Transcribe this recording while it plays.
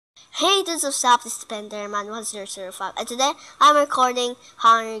Hey, this is South Spenderman 1005, and today I'm recording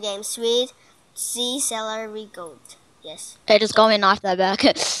Hunger Games with zCeleryCode. Yes. Hey, just got me off that back.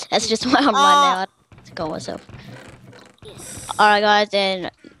 That's just why I'm running out to go myself. Yes. Alright, guys,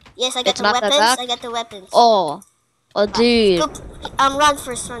 then Yes, I got it's the not that weapons. back. I got the weapons. Oh, dude. Run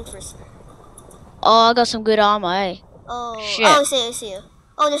first, run first. Oh, I got some good armor, eh? Oh, Shit. I see you.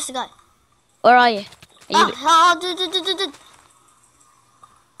 Oh, there's the guy. Where are you? Dude.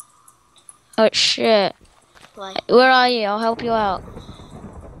 Oh, shit. Why? Where are you? I'll help you out.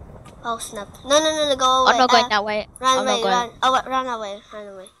 Oh, snap. No, go away. I'm not going that way. Run away. Oh, run away.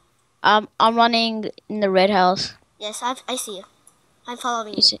 I'm running in the red house. Yes, I see you. I'm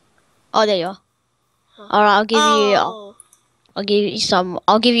following you. Oh, there you are. Huh. Alright,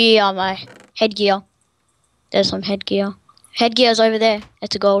 I'll give you my headgear. There's some headgear. Headgear's over there.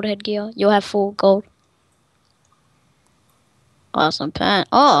 It's a gold headgear. You'll have full gold. Awesome pant.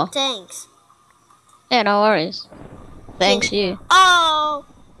 Oh. Thanks. Yeah, no worries. Thanks you. Oh.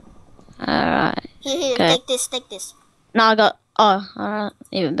 Alright. Here, okay. Take this. No, I got. Oh, alright.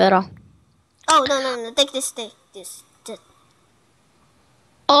 Even better. Oh, no. Take this.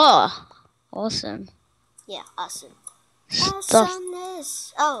 Oh. Awesome. Yeah, awesome. Stuff.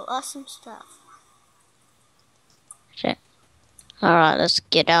 Awesomeness. Oh, awesome stuff. Shit. Alright, let's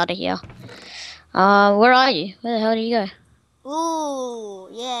get out of here. Where are you? Where the hell did you go? Ooh,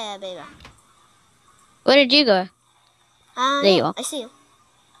 yeah, baby. Where did you go? There you are. I see you.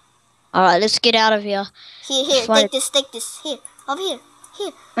 Alright, let's get out of here. Here, take this. Here, over here.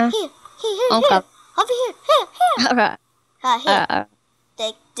 Here. Okay. Over here. Alright. Here.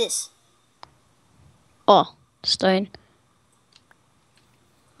 Take this. Oh, stone.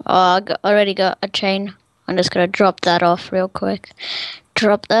 Oh, I already got a chain. I'm just gonna drop that off real quick.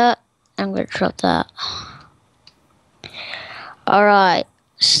 Drop that. I'm gonna drop that. Alright.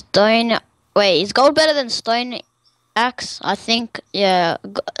 Stone. Wait, is gold better than stone axe? I think, yeah,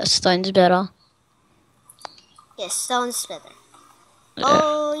 stone's better. Yes, stone's better. Yeah.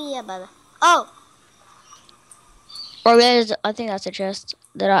 Oh, yeah, baby. Oh! Or I think that's a chest.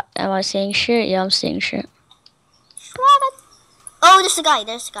 Am I seeing shit? Yeah, I'm seeing shit. Oh,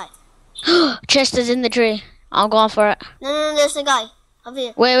 there's a guy. Chest is in the tree. I'm going for it. No, there's a guy. Over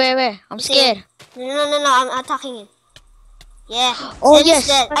here. Wait. I'm scared. No, I'm attacking him. Yeah. Oh, and yes.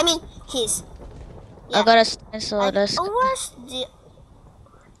 He's dead. I mean, he's. Yeah. I got a stencil. Where's the...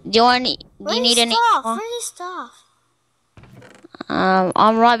 Do you need any? Where's his stuff?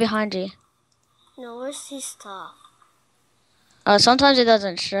 I'm right behind you. No, where's his stuff? Sometimes it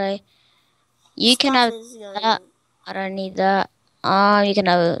doesn't stray. You can have that. I don't need that. You can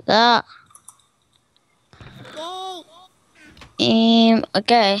have that. Yay.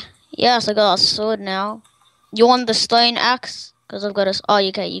 Okay. Yes, I got a sword now. You want the stone axe? Because I've got a... Oh,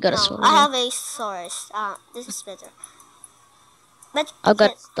 okay, you got a sword. I have a sword. This is better. But I've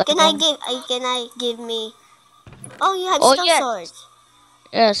got can I give me... Oh, you have stone swords.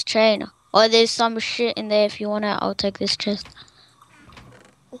 Yes, chain. Oh, there's some shit in there. If you want it, I'll take this chest.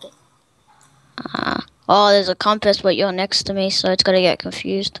 Okay. Oh, there's a compass, but you're next to me, so it's gonna get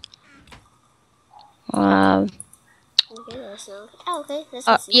confused. Okay,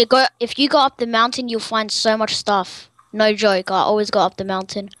 If you go up the mountain, you'll find so much stuff. No joke. I always go up the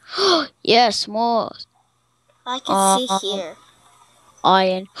mountain. Yes, more. I can see here.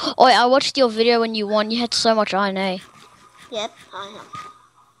 Iron. Oh, I watched your video when you won. You had so much iron, eh? Yep, I have.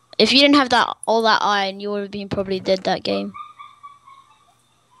 If you didn't have all that iron, you would have been probably dead that game.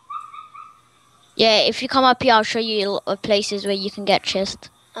 Yeah, if you come up here, I'll show you a lot of places where you can get chests.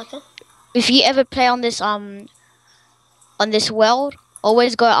 Okay. If you ever play on this world,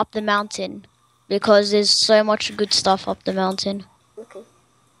 always go up the mountain because there's so much good stuff up the mountain. Okay.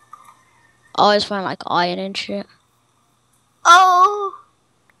 I always find like iron and shit. Oh.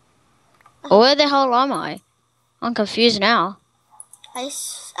 Where the hell am I? I'm confused now. I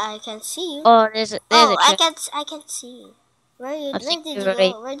can see you. Oh, there's a chest. I can't see you. Where did you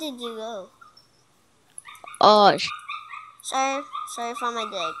go? Where did you go? Oh, sorry for my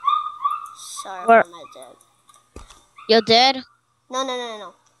dead. Sorry for my dead. You're dead?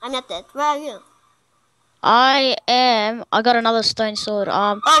 No. I'm not dead. Where are you? I got another stone sword.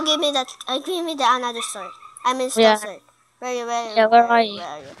 Oh, give me that. Give me the another sword. I mean stone sword. Where are you?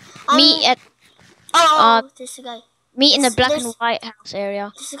 Meet at. There's a guy. Meet in the black and white house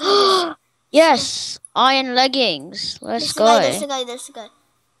area. Yes, iron leggings. Let's go. There's a guy.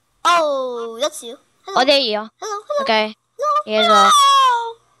 Oh, that's you. Hello. Oh, there you are. Hello. Okay. Here's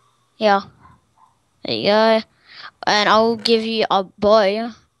Here. There you go. And I'll give you a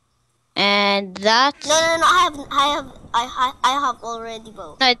bow. And that. No. I I have already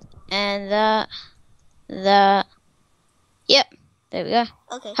bow. No, and the. Yep. There we go.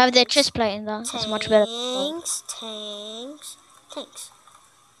 Okay. Have the thanks. chest plate in there. It's much better.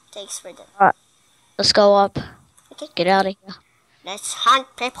 Thanks for that. Alright. Let's go up. Okay. Get out of here. Let's hunt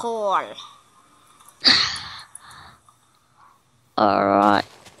people. Alright.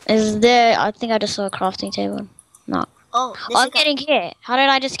 Is there... I think I just saw a crafting table. No. Oh, I'm getting here. How did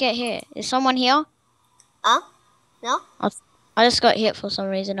I just get here? Is someone here? No? I just got hit for some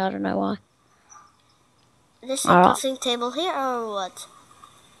reason. I don't know why. There's a crafting table here or what?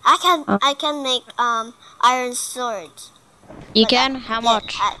 I can make iron swords. You can? How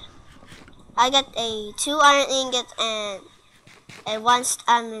much? I got a 2 iron ingot and 1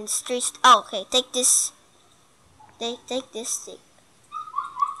 3. Oh, okay. Take this. Take this stick.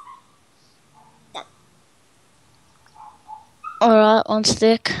 That. Alright, 1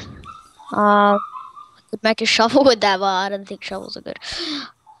 stick. I could make a shovel with that, but I don't think shovels are good.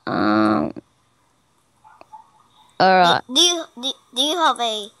 Alright. Do you have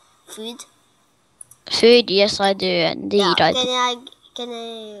a food? Food? Yes, I do. Indeed, Yeah. Can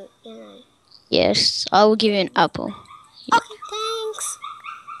I? I? Yes, I will give you an apple. Okay, thanks.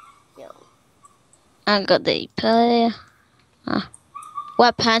 Yo. I got the pay.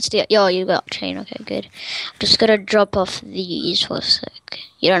 What pants do you? Yo, you got chain. Okay, good. I'm just gonna drop off these for a sec.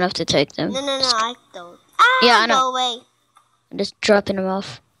 You don't have to take them. No, I don't. Yeah, I know. Go away. I'm just dropping them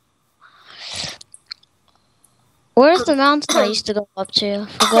off. Where's the mountain I used to go up to? I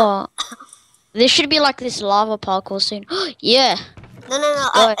forgot. There should be like this lava parkour soon. Yeah. No.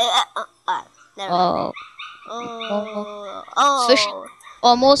 Never mind. Fish.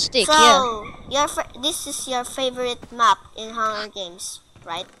 Oh, more stick. So, this is your favorite map in Hunger Games,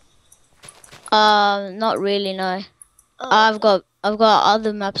 right? Not really. No. Oh, I've got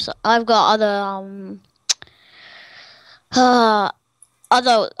other maps. I've got other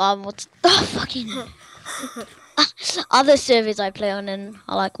what's fucking other servers I play on, and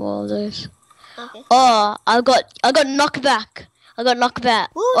I like more of those. Okay. Oh, I got knockback. I got knockback.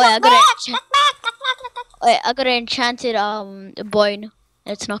 Ooh, I got knockback. I got an enchanted bone.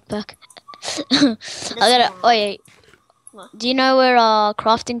 It's knockback. I got a. Oh yeah. What? Do you know where our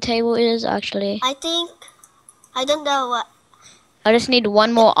crafting table is? Actually, I don't know what. I just need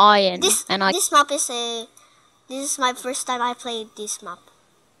 1 more iron, This map is This is my first time I played this map.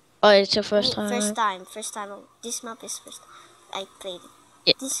 Oh, it's your first time. First time. This map is first time I played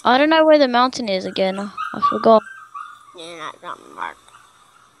it. Yeah. I don't know where the mountain is again. I forgot. You're not mark.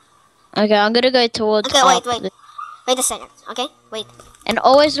 Okay, I'm gonna go towards. Okay, wait a second. Okay, wait. And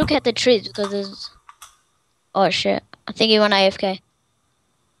always look at the trees because there's. Oh shit! I think he went AFK.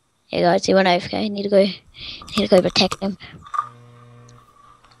 Hey guys, he went AFK. Need to go protect him.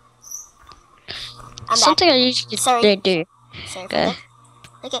 Something I usually don't do. Sorry Okay.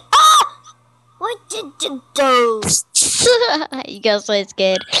 for that. Okay. Ah! What did you do? You got so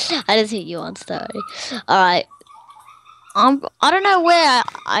scared. I just hit you on story. Alright. I don't know where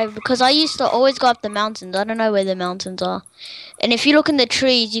because I used to always go up the mountains. I don't know where the mountains are. And if you look in the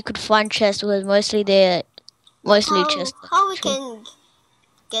trees, you could find chests because mostly chests. How we can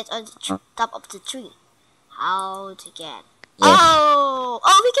get on the top of the tree? How to get? Yeah. Oh,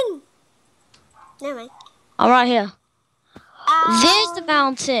 we can. Never mind. I'm right here. There's the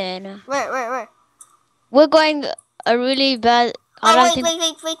mountain. Where? We're going a really bad.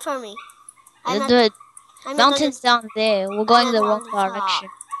 Wait for me. The mountain's down there. We're going the wrong direction.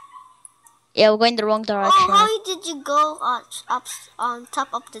 Yeah, we're going the wrong direction. Oh, how did you go up on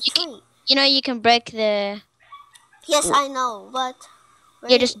top of the tree? You can break the. Yes, I know, but.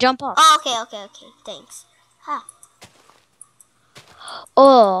 Yeah, just jump off. Oh, okay. Thanks. Ha.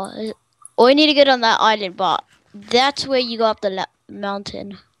 Oh, we need to get on that island, but that's where you go up the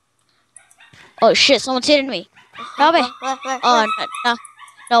mountain. Oh shit! Someone's hitting me. Help me! Where?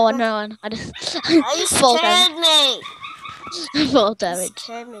 Oh no one. I just You scared me. Fall damage.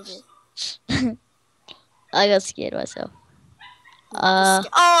 Scared me, dude. I got scared myself.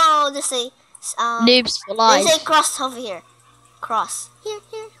 Oh, there's a noobs for life. There's a cross over here. Cross. Here.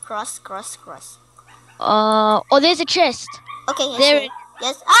 Cross. Oh, there's a chest. Okay, yes. There.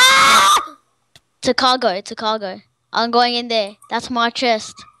 Yes. Ah! It's a cargo. I'm going in there. That's my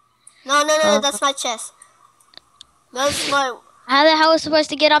chest. No, that's my chest. That's my. How the hell are we supposed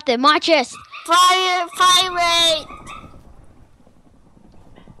to get up there? My chest. Fire rate.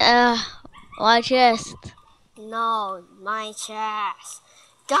 My chest. No, my chest.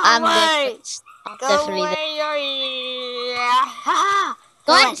 Go I'm away. Go definitely away.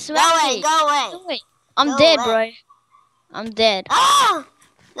 Go away. I'm dead, bro. I'm dead. Ah!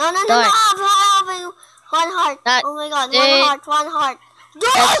 No. I'm One heart. That Oh my god, did- one heart.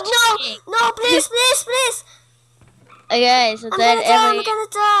 That's No, cheating. no, please, please, please. Okay, so I'm gonna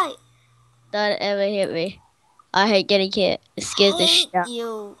die. don't ever hit me. I hate getting hit. It scares the shit out.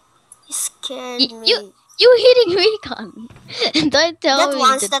 You scared You, me. you hitting me, cunt. Don't tell That me.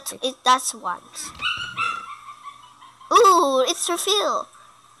 once, that's once. Ooh, it's refill.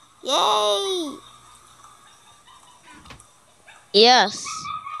 Yay. Yes.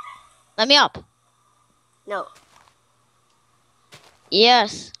 Let me up. No.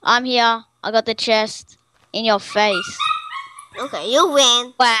 Yes, I'm here. I got the chest in your face. Okay, you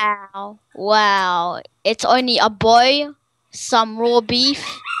win. Wow. Wow. It's only a boy, some raw beef,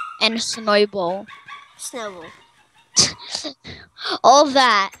 and a snowball. Snowball. All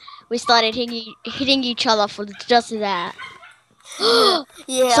that. We started hitting each other for just that.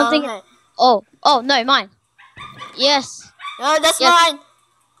 Yeah, Something. okay. Oh, no, mine. Yes. Oh, that's Yes. mine.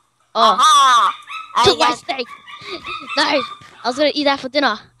 Oh, Aha. I took my got steak. No, I was gonna eat that for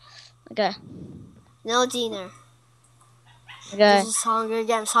dinner. Okay. no dinner. Okay. This is Hunger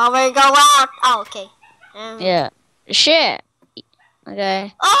Games. How will we go out? Oh, okay. Yeah. Shit.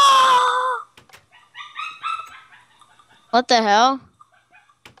 Okay. Oh! What the hell?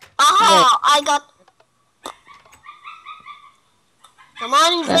 Aha! I got. Come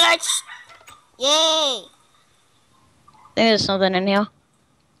on, Okay. glitch! Yay! I think there's something in here.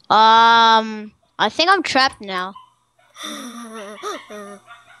 I think I'm trapped now.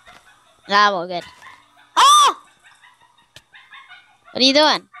 Nah, we're good. Ah! What are you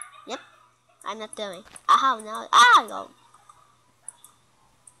doing? Yep, I'm not doing. Aha! Now, ah, no.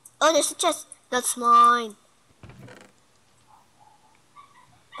 Oh, there's a chest. That's mine.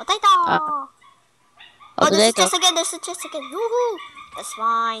 Potato. Oh, there's a Potato. chest again. There's a chest again. Woohoo! That's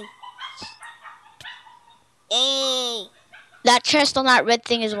mine. Yay! That chest on that red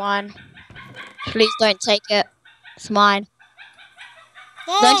thing is mine. Please don't take it. It's mine.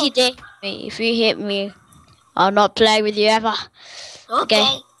 Yay! Don't you dare hit me. If you hit me, I'll not play with you ever. Okay.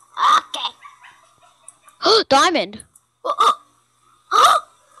 Okay. Okay. Diamond.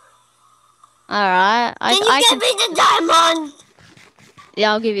 Alright. Can you give me the diamond?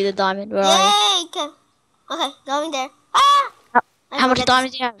 Yeah, I'll give you the diamond. Where are you? Yay! Okay, going there. Ah! How much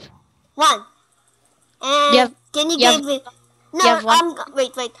diamonds do you have? One. And You have- can you you have- give me? No, you have one?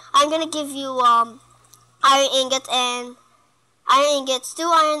 wait. I'm gonna give you iron ingots and iron ingots, 2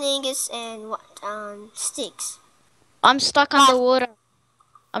 iron ingots and what sticks. I'm stuck underwater.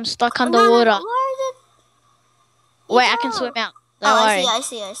 I'm stuck No, underwater. where did you Wait, I go? can swim out. Oh, Don't worry. I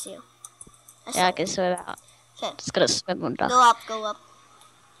see you. Yeah, I can swim out. Okay. Just gonna swim under. Go up.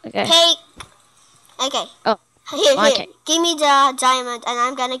 Okay. Cake. Okay. Oh, Here. okay. Give me the diamond, and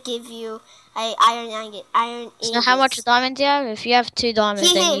I'm gonna give you a iron ingot. So how much diamonds do you have? If you have 2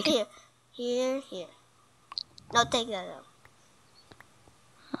 diamonds, then you can. Here. No, take that out.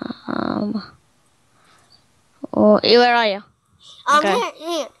 Oh, where are you? Okay.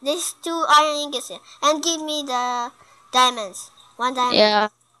 Here. There's 2 iron ingots here, and give me the diamonds. 1 diamond. Yeah.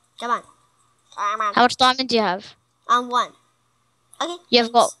 Come on. How much diamond do you have? 1. Okay.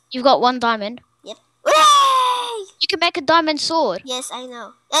 You've thanks. got 1 diamond. Yep. Hooray! You can make a diamond sword. Yes, I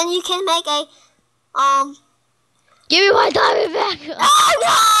know. And you can make a Give me my diamond back.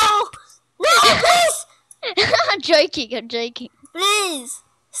 Oh no! No, please! I'm joking. Please!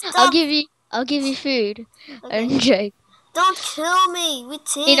 Stop! I'll give you food. Okay. I'm joking. Don't kill me with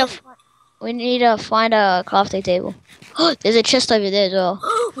tin. We need to find a crafting table. There's a chest over there as well.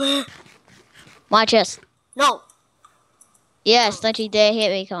 Where? My chest. No. Yes, don't you dare hit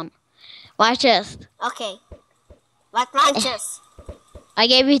me, cunt. My chest. Okay. Like my chest. I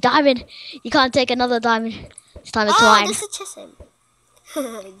gave you diamond. You can't take another diamond. This time it's Oh, mine. there's a chest in.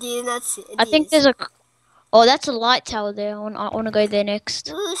 Do you not see? I think there's a... Oh, that's a light tower there. I want to go there next.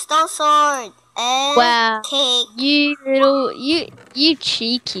 Ooh, stone sword. And Wow. cake. You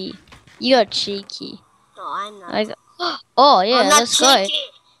cheeky. You're cheeky. No, I'm not. Oh, yeah, I'm not let's go. cheeky.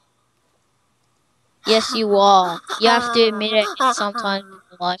 Yes, you are. You have to admit it sometimes in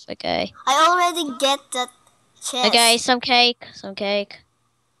your life, okay? I already get that chest. Okay, some cake.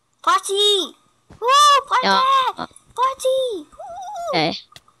 Party! Woo! Party! Yeah. Party! Woo! Okay,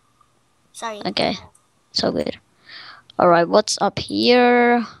 Sorry. okay. So good. Alright, what's up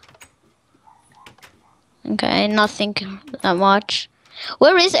here? Okay, nothing that much.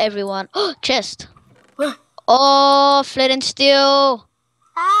 Where is everyone? Oh, chest. Where? Oh, flint and steel.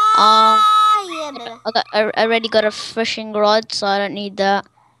 Yeah, baby. I already got a fishing rod, so I don't need that.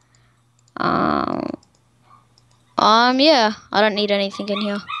 Yeah, I don't need anything in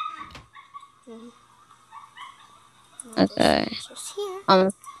here. Okay. Just here.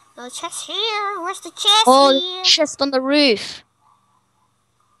 No chest here. Where's the chest Oh, here? chest on the roof.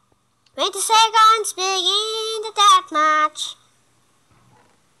 20 seconds. Begin the death match.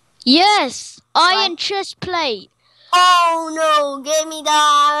 Yes, iron What? chest plate. Oh no! Give me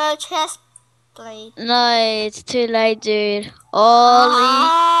the chest plate. No, it's too late, dude.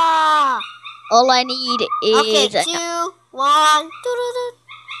 Ah! All I need Okay, is. 2, 1. Doo-doo-doo.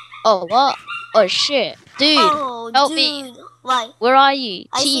 Oh, what? Oh shit, dude, Oh, help me. dude. Why? Where are you,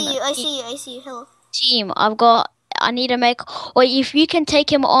 I team? see you. I see you. I see you. Hello. Team, I need to make. Or if you can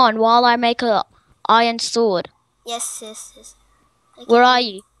take him on while I make a iron sword. Yes, yes, yes. Where are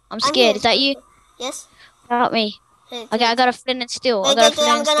you? I'm I'm scared. here. Is that you? Yes. Help me. Wait, Okay, I wait. got a flint and steel. I Wait, got a wait, wait.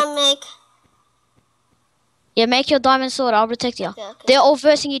 flint I'm and steel. gonna make. Yeah, make your diamond sword. I'll protect you. Okay, okay. They're all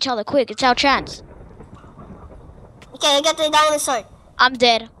versing each other. Quick, it's our chance. Okay, I got the diamond sword. I'm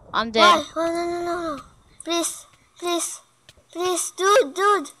dead. I'm dead. Why? Oh, no, no, no, no. Please, please, please, dude,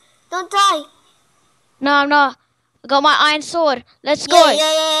 don't die. No, I'm not. I got my iron sword. Let's go. Yay,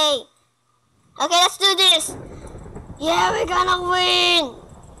 yay, yay. Okay, let's do this. Yeah, we're gonna win.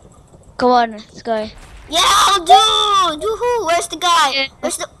 Come on, let's go. Yeah, dude. Woohoo. Where's the guy? Yeah.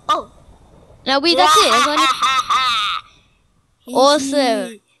 Where's the? Oh. No, that's it. That's only...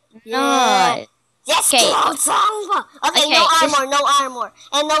 Awesome. Yeah. Nice. Yes, Okay. kill someone. Okay, Okay, no this- armor, no armor,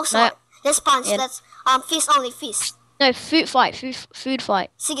 and no sword. Let's punch. Yeah. Let's feast only feast. No, food fight. Food fight.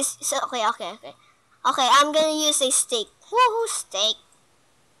 Sige, okay. Okay, I'm gonna use a steak. Woohoo, steak.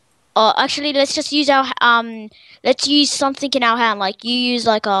 Oh, actually, let's just use our let's use something in our hand. Like you use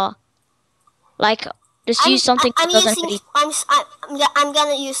just use something I'm that doesn't using. really. I'm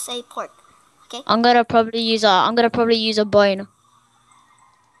gonna use a pork. Okay. I'm gonna probably use a bone.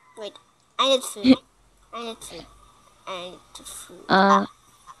 Wait, I need food. I need food.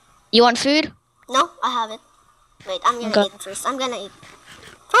 You want food? No, I have it. Wait, I'm gonna Okay. eat first. I'm gonna eat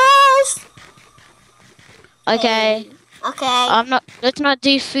first. Okay. Okay. Let's not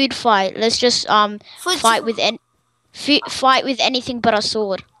do food fight. Let's just Food fight with fight with anything but a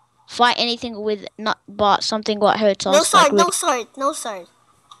sword. Fight anything with not but something what hurts us. No sword. like No sword. No sword.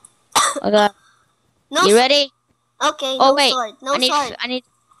 Okay. No. You ready? Okay. Oh No wait. sword. No I need sword. I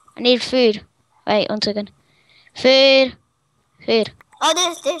need food. Wait 1 second. Food. Oh,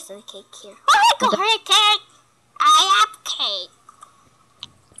 there's a cake here. Oh, I got her cake. I have cake.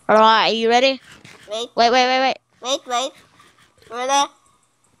 All right. Are you ready? Wait. Wait. Wait. Ready?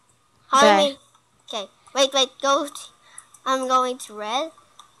 Hold Okay. me. Okay. Wait. Go. I'm going to red.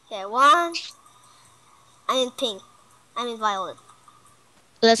 Okay. 1. I'm in pink. I'm in violet.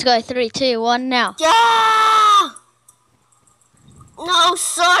 Let's go. 3, 2, 1 now. Yeah! No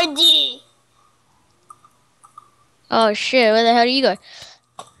swordie. Oh shit! Where the hell do you go?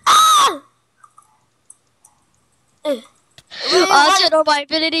 Ah! I turned on my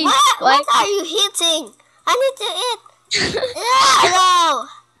ability. What are you hitting? I need to eat. No!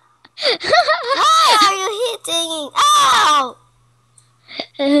 Why are you hitting? Ow!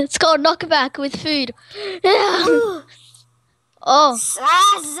 It's called knockback with food. Ooh. Oh.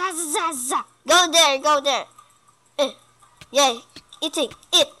 Za. Go there. Yeah, eating.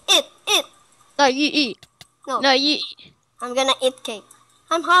 Eat. No, you eat. No, you eat. I'm gonna eat cake.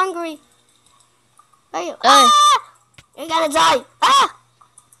 I'm hungry. Are you? Oh. Ah! You're gonna die.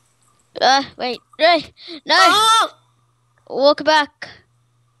 Ah! Wait. No. Oh! Walk back.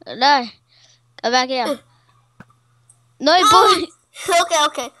 No. Come back here. No, No. boy.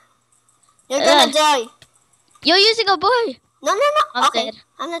 Okay. You're gonna die. You're using a boy. No. I'm Okay. dead.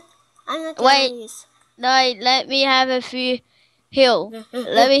 I'm not Wait. gonna use. No, let me have a few heal.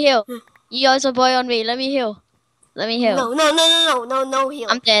 Let me heal. You use a boy on me. Let me heal. No heal.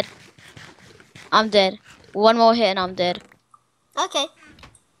 I'm dead. One more hit and I'm dead. Okay.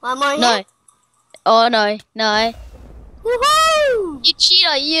 One more No. hit. Oh no. Woohoo! You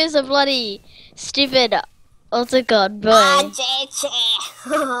cheater. You use a bloody stupid god boy.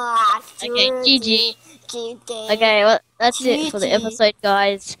 Okay, GG. Okay, well, that's it for the GG. episode,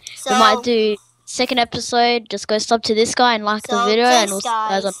 guys. So, We might do second episode. Just go sub to this guy and like the So, video, and thanks, we'll see you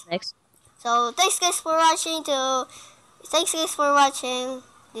guys on guys. the next. so thanks guys for watching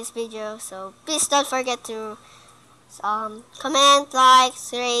this video. So please don't forget to comment, like,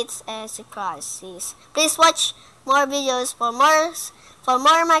 rate, and subscribe. Please watch more videos for more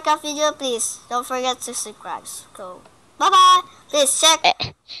Minecraft video. Please don't forget to subscribe. So bye bye. Please check.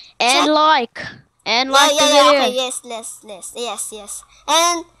 And Check. like the video. Okay, yes.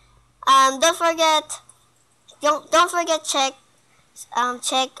 And don't forget check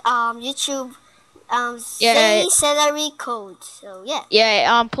YouTube Yeah. zCeleryCode. So yeah.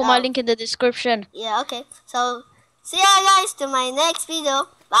 Yeah, put my Oh. link in the description. Yeah, okay. So see ya guys to my next video.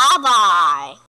 Bye-bye.